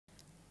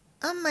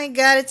Oh my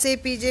god, it's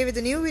APJ with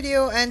a new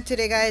video, and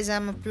today guys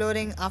I'm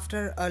uploading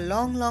after a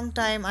long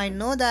time. I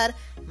know that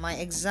my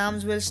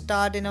exams will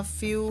start in a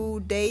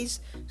few days,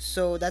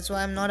 so that's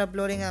why I'm not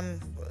uploading. I'm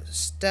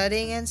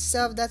studying and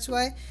stuff, that's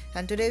why.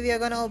 And today we are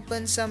gonna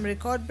open some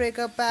record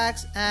breaker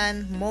packs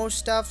and more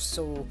stuff,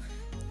 so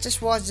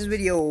just watch this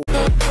video.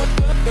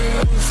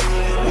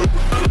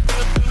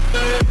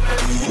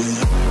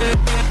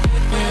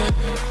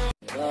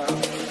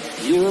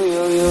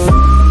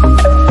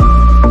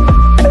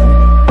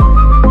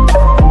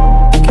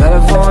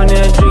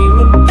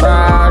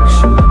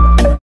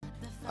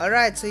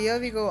 Alright, so here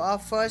we go, our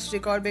first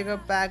record breaker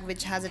pack,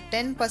 which has a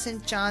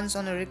 10% chance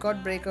on a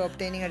record breaker.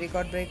 Obtaining a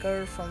record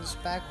breaker from this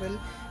pack will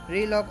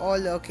relock all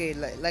the, okay,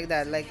 like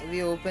that, like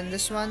we open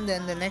this one,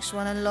 then the next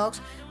one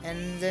unlocks,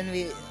 and then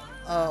we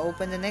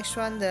open the next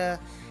one, the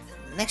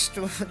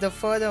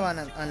further one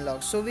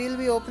unlocks. So we'll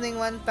be opening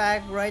one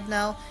pack right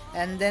now,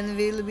 and then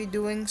we'll be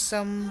doing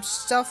some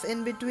stuff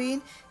in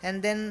between,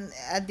 and then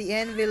at the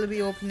end we'll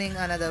be opening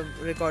another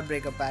record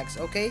breaker packs.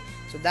 Okay,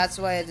 so that's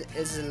why it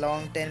is a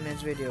long 10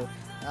 minutes video.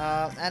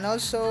 And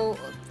also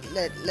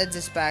let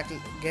this pack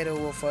get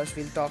over first,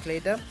 we'll talk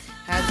later.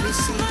 As we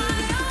see,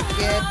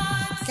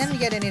 can we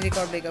get any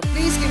record breaker?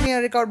 Please give me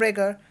a record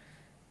breaker.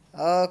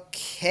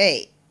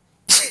 Okay.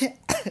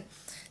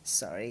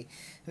 Sorry,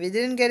 we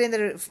didn't get in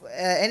the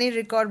any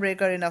record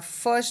breaker in our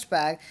first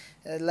pack.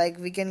 Like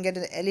we can get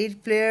an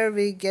elite player,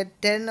 we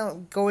get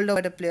 10 gold or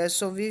better players,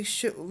 so we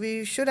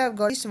should have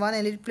got at least one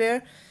elite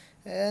player.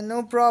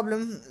 No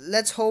problem,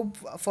 let's hope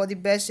for the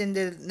best in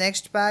the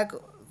next pack.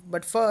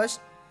 But first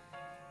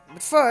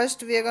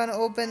we are gonna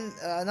open,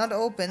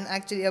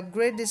 actually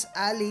upgrade this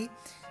Ali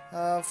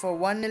for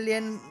 1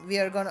 million. We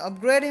are gonna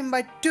upgrade him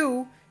by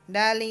 2.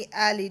 Dale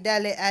Ali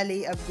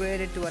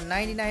upgraded to a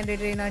 99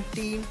 rated in our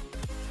team,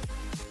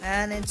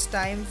 and it's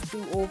time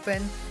to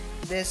open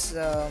this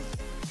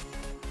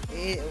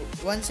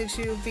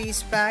 160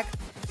 rupees pack,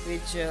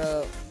 which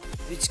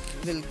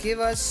will give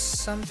us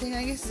something.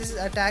 I guess this is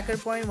attacker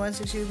point,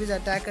 160 rupees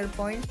attacker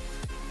point,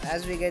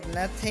 as we get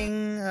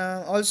nothing.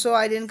 Also,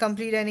 I didn't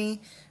complete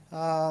any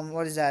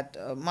what is that,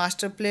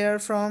 master player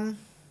from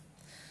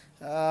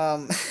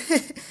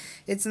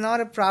it's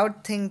not a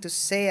proud thing to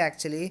say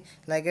actually,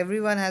 like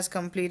everyone has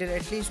completed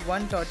at least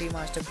one TOTY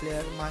master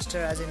player, master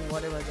as in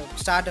whatever, the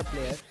starter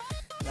player,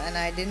 and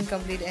I didn't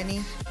complete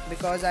any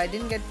because I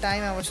didn't get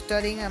time. I was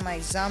studying and my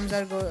exams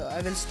I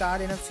will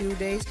start in a few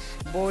days,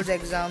 boards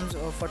exams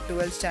for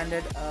 12th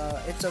standard.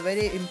 It's a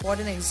very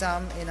important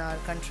exam in our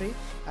country.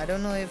 I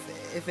don't know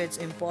if it's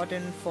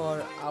important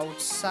for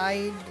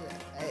outside,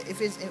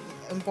 if it's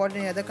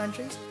important in other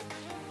countries.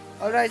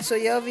 Alright, so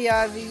here we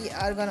are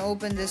gonna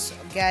open this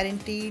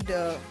guaranteed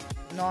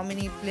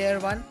nominee player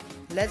one.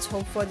 Let's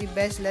hope for the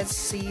best. Let's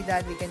see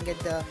that we can get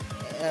the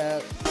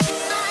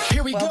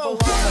here we go.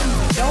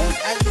 Don't,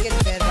 as we get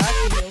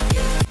Verratti.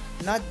 Okay,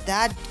 not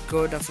that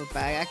good of a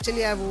pack.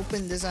 Actually, I've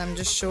opened this. I'm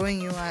just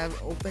showing you. I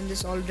have opened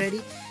this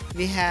already.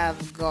 We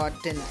have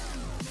gotten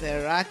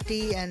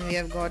Verratti and we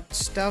have got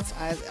stuff.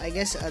 I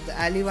guess the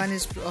Ali one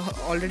is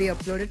already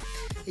uploaded.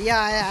 Yeah,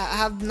 I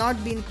have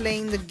not been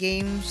playing the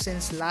game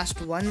since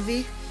last 1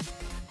 week.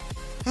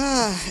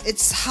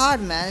 It's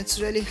hard, man.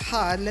 It's really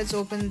hard. Let's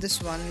open this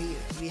one.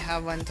 We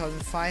have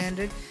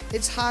 1500.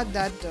 It's hard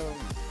that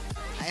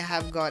I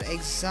have got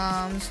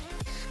exams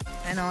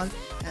and all,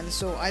 and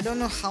so I don't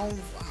know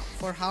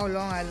for how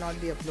long I'll not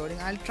be uploading.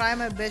 I'll try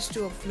my best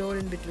to upload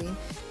in between.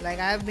 Like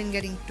I've been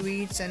getting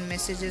tweets and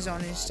messages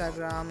on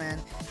Instagram and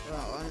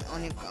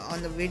on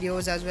the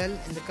videos as well,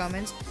 in the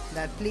comments,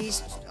 that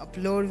please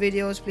upload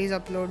videos.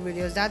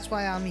 That's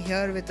why I'm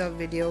here with a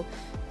video.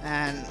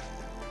 And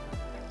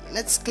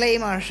let's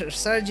claim our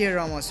Sergio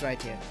Ramos right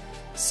here.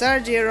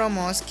 Sergio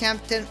Ramos,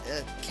 captain of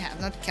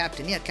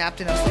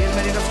Real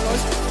Madrid, of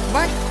course,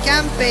 but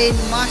campaign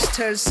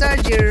master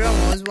Sergio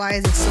Ramos. Why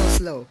is it so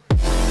slow?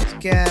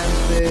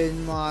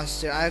 Campaign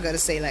master, I gotta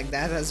say like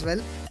that as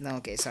well. No,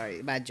 okay,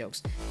 sorry, bad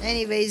jokes.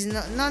 Anyways,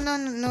 not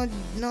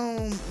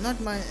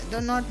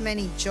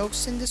many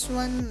jokes in this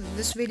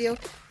video,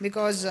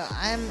 because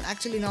I'm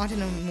actually not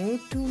in a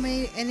mood to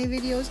make any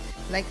videos.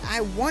 Like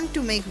I want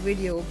to make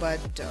video,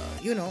 but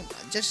you know,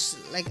 just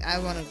like I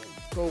want to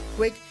go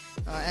quick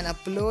and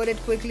upload it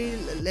quickly.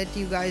 Let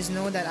you guys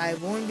know that I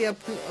won't be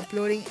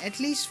uploading at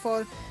least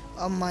for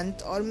a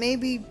month, or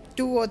maybe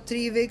 2 or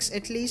 3 weeks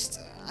at least.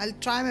 I'll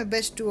try my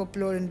best to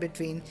upload in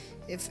between,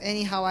 if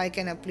anyhow I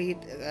can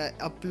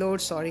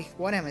upload. Sorry,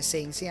 what am I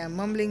saying? See, I'm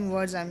mumbling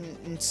words. I'm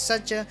in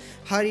such a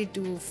hurry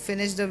to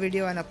finish the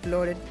video and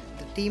upload it.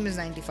 The team is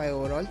 95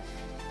 overall.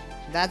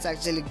 That's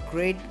actually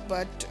great,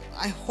 but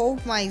I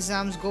hope my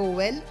exams go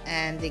well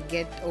and they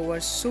get over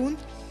soon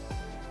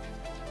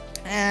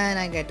and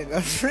I get a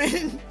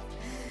girlfriend.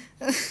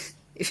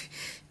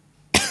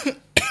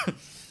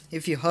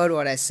 If you heard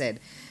what I said,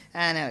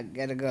 and I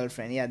get a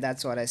girlfriend. Yeah,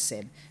 that's what I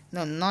said.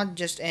 No, not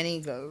just any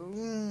girl.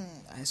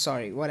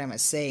 Sorry, what am I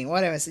saying?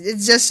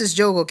 It's just a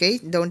joke, okay?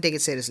 Don't take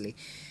it seriously.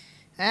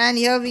 And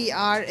here we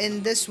are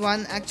in this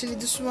one. Actually,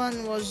 this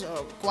one was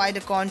quite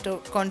a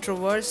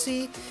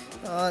controversy.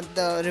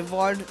 The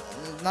reward,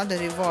 not the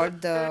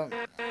reward, the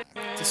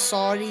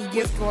sorry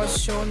gift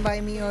was shown by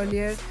me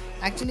earlier.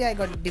 Actually, I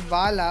got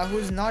Dybala,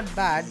 who's not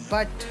bad,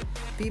 but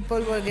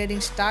people were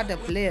getting starter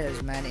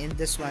players, man, in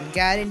this one.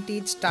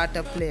 Guaranteed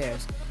starter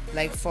players.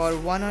 Like for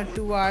 1 or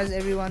 2 hours,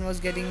 everyone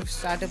was getting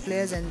starter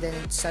players, and then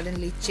it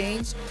suddenly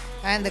changed,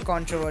 and the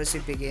controversy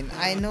began.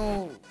 I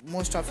know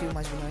most of you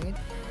must be knowing it.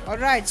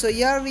 Alright, so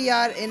here we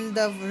are in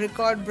the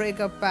record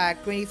breaker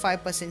pack,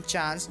 25%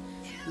 chance.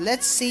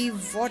 Let's see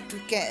what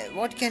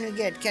can we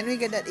get. Can we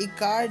get that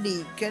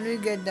Icardi? Can we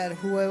get that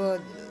whoever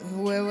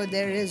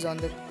there is on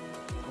the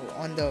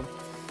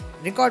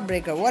record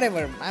breaker?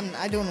 Whatever.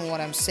 I don't know what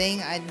I'm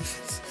saying. I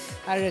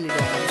really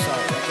don't. I'm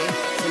sorry. Okay.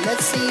 So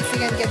let's see if we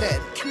can get an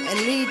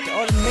elite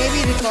or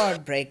maybe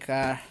record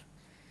breaker.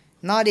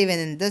 Not even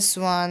in this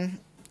one.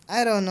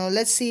 I don't know.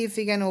 Let's see if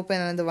we can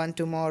open another one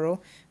tomorrow.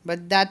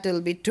 But that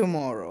will be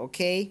tomorrow.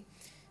 Okay.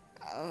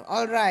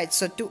 Alright.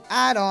 So to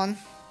add on,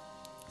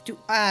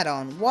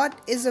 what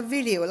is a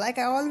video? Like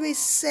I always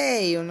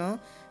say, you know,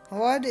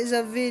 what is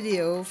a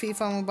video,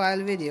 FIFA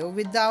mobile video,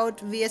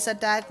 without VS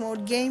attack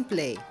mode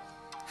gameplay?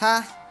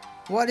 Huh?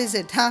 What is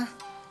it? Huh?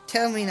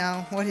 Tell me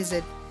now. What is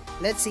it?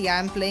 Let's see.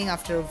 I'm playing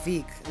after a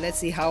week. Let's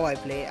see how I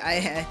play.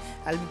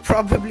 I'll be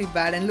probably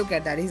bad. And look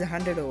at that. He's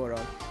 100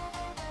 overall.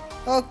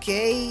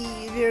 Okay,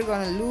 we're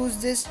gonna lose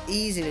this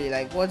easily.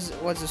 Like what's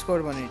the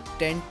score on it?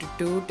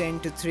 10-2,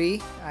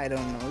 10-3. I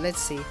don't know. Let's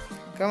see.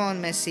 Come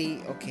on,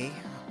 Messi. Okay.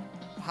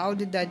 How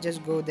did that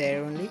just go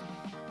there only?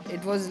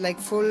 It was like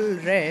full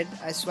red.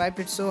 I swiped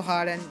it so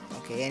hard and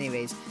okay,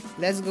 anyways.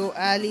 Let's go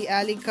Ali.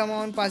 Ali, come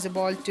on, pass the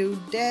ball to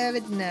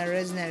David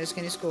Neres. Neres,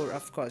 can you score?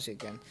 Of course you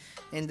can.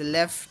 In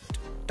the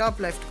top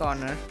left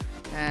corner.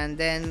 And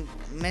then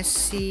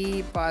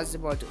Messi pass the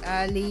ball to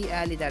Ali.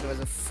 Ali, that was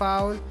a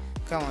foul.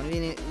 Come on,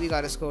 we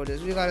gotta score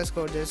this. We gotta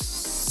score this.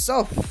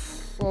 So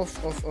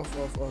off.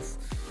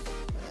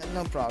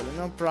 No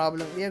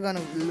problem. We are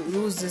gonna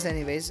lose this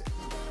anyways.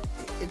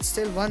 It's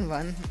still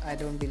 1-1. I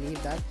don't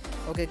believe that.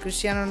 Okay,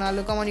 Cristiano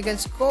Ronaldo, come on, you can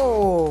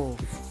score.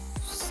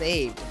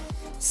 Saved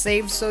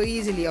so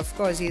easily. Of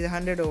course, he's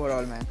 100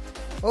 overall, man.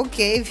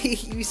 Okay,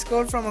 we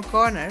scored from a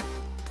corner.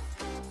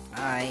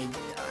 I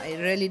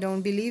really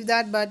don't believe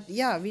that, but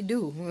yeah, we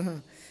do.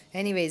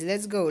 Anyways,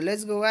 let's go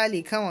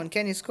Ali. Come on,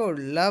 can you score?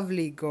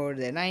 Lovely goal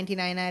there.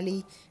 99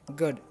 Ali.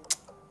 Good.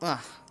 I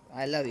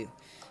love you.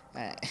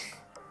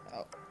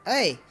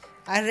 Hey,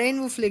 I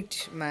rainbow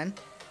flicked, man.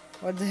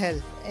 What the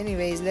hell?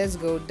 Anyways, let's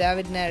go.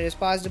 David Neres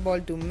pass the ball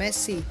to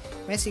Messi.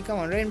 Messi, come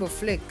on, rainbow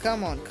flick.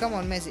 Come on,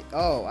 Messi.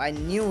 Oh, I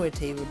knew it,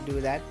 he would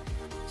do that.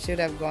 Should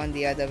have gone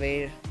the other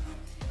way.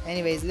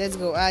 Anyways, let's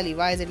go Ali.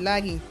 Why is it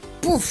lagging?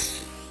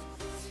 Poof!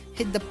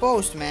 Hit the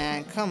post,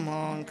 man. Come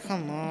on.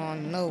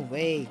 No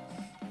way.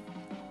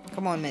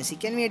 Come on, Messi.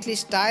 Can we at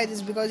least tie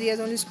this because he has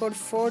only scored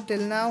 4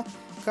 till now?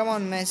 Come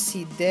on,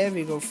 Messi. There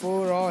we go.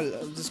 4 all.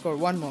 Just score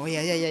one more.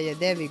 Yeah.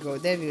 There we go.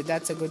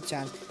 That's a good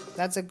chance.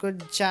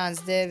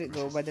 There we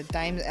go. But the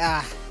time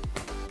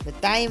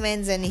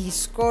ends and he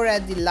scored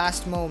at the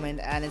last moment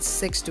and it's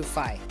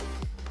 6-5.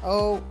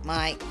 Oh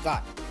my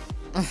god.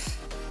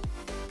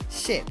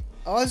 Shit.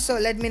 Also,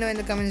 let me know in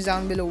the comments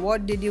down below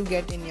what did you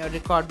get in your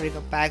record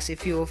breaker packs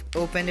if you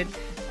opened it,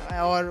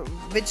 or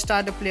which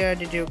starter player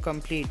did you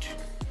complete.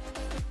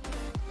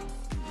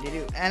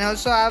 And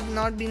also, I have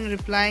not been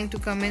replying to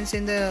comments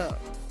in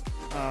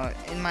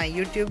my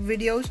YouTube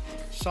videos.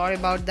 Sorry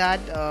about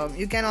that.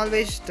 You can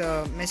always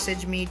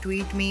message me,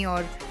 tweet me,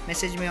 or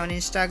message me on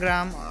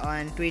Instagram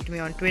and tweet me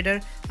on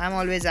Twitter. I'm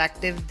always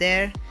active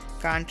there.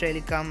 Can't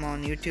really come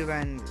on YouTube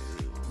and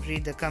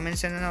read the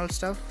comments and all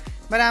stuff,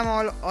 but I'm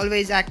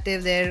always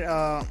active there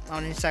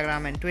on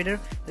Instagram and Twitter.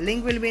 The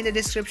link will be in the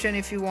description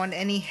if you want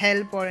any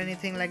help or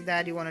anything like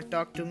that. You want to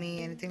talk to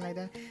me, anything like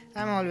that.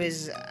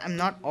 I'm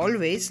not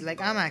always, like,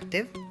 I'm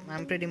active.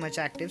 I'm pretty much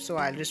active, so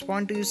I'll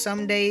respond to you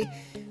someday.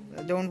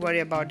 Don't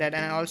worry about that.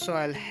 And also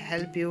I'll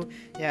help you.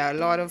 Yeah, a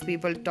lot of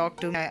people talk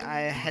to me.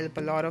 I help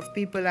a lot of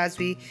people as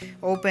we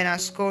open our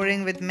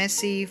scoring with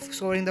Messi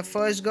scoring the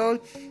first goal.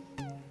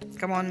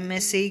 Come on,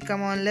 Messi,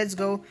 come on, let's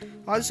go.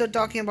 Also,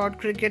 talking about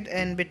cricket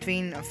in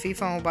between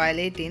FIFA Mobile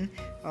 18,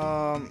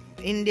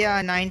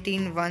 India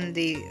 19 won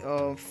the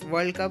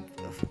World Cup,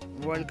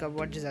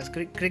 what is that,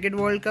 Cricket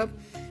World Cup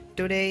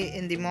today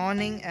in the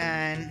morning.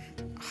 And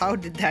how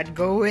did that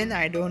go in?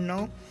 I don't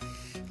know.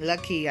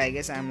 Lucky, I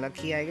guess. I'm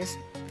lucky, I guess.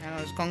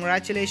 And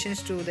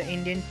congratulations to the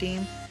Indian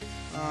team.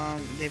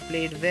 They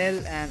played well.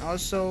 And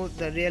also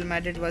the Real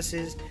Madrid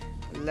versus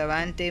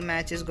Levante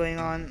match is going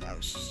on.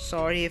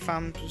 Sorry if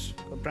I'm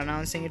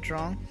pronouncing it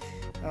wrong.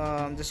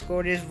 The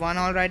score is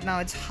 1-1 right now.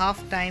 It's half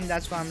time.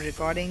 That's why I'm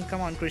recording. Come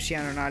on,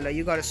 Cristiano Ronaldo,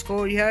 you got to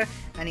score here,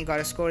 and you got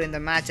to score in the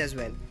match as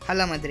well.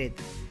 Hala Madrid.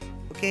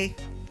 Okay,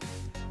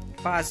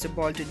 pass the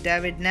ball to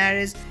David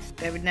Neres.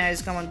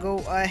 Come on, go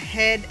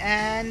ahead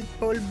and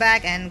pull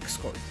back and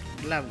score.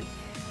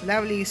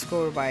 Lovely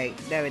score by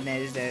David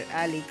Neres there.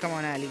 Ali, come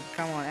on, Ali,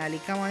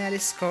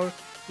 score.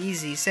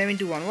 Easy,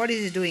 7-1. What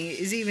is he doing?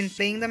 Is he even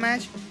playing the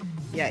match?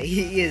 Yeah,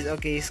 he is.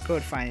 Okay, he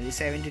scored finally.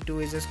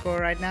 7-2 is the score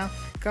right now.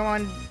 Come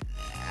on,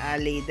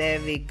 Ali. There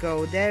we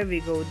go. There we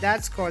go.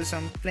 That's called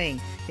some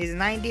playing. He's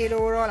 98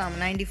 overall. I'm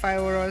 95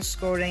 overall,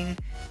 scoring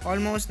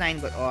almost 9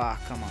 goals. Oh,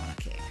 come on.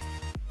 Okay.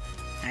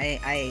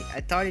 I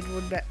thought it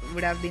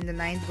would have been the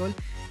 9th goal.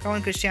 Come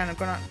on, Cristiano.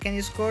 Can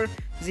you score?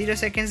 0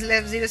 seconds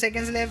left. 0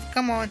 seconds left.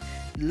 Come on.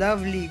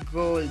 Lovely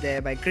goal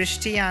there by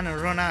Cristiano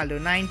Ronaldo.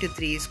 9-3.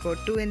 He scored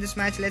 2 in this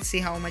match. Let's see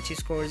how much he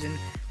scores in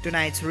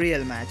tonight's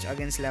real match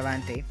against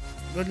Levante.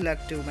 Good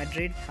luck to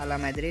Madrid. Hala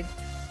Madrid.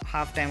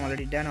 Half time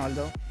already done,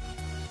 although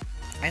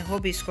I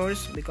hope he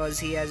scores because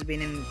he has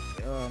been in.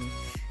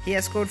 He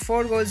has scored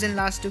 4 goals in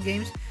last 2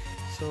 games.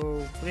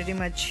 So pretty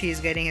much he's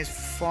getting his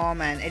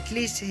form, and at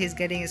least he's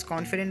getting his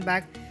confidence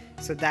back.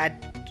 So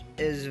that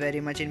is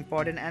very much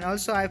important. And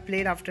also I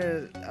played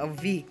after a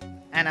week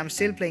and I'm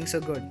still playing so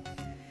good.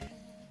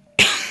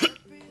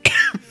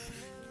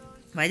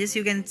 By this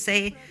you can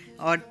say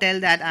or tell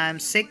that I'm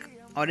sick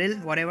or ill,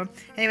 whatever.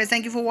 Anyways,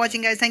 thank you for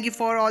watching, guys. Thank you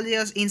for all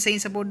your insane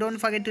support. Don't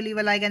forget to leave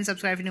a like and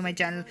subscribe to my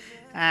channel.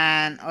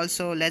 And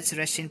also let's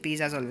rest in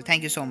peace as always.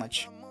 Thank you so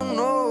much.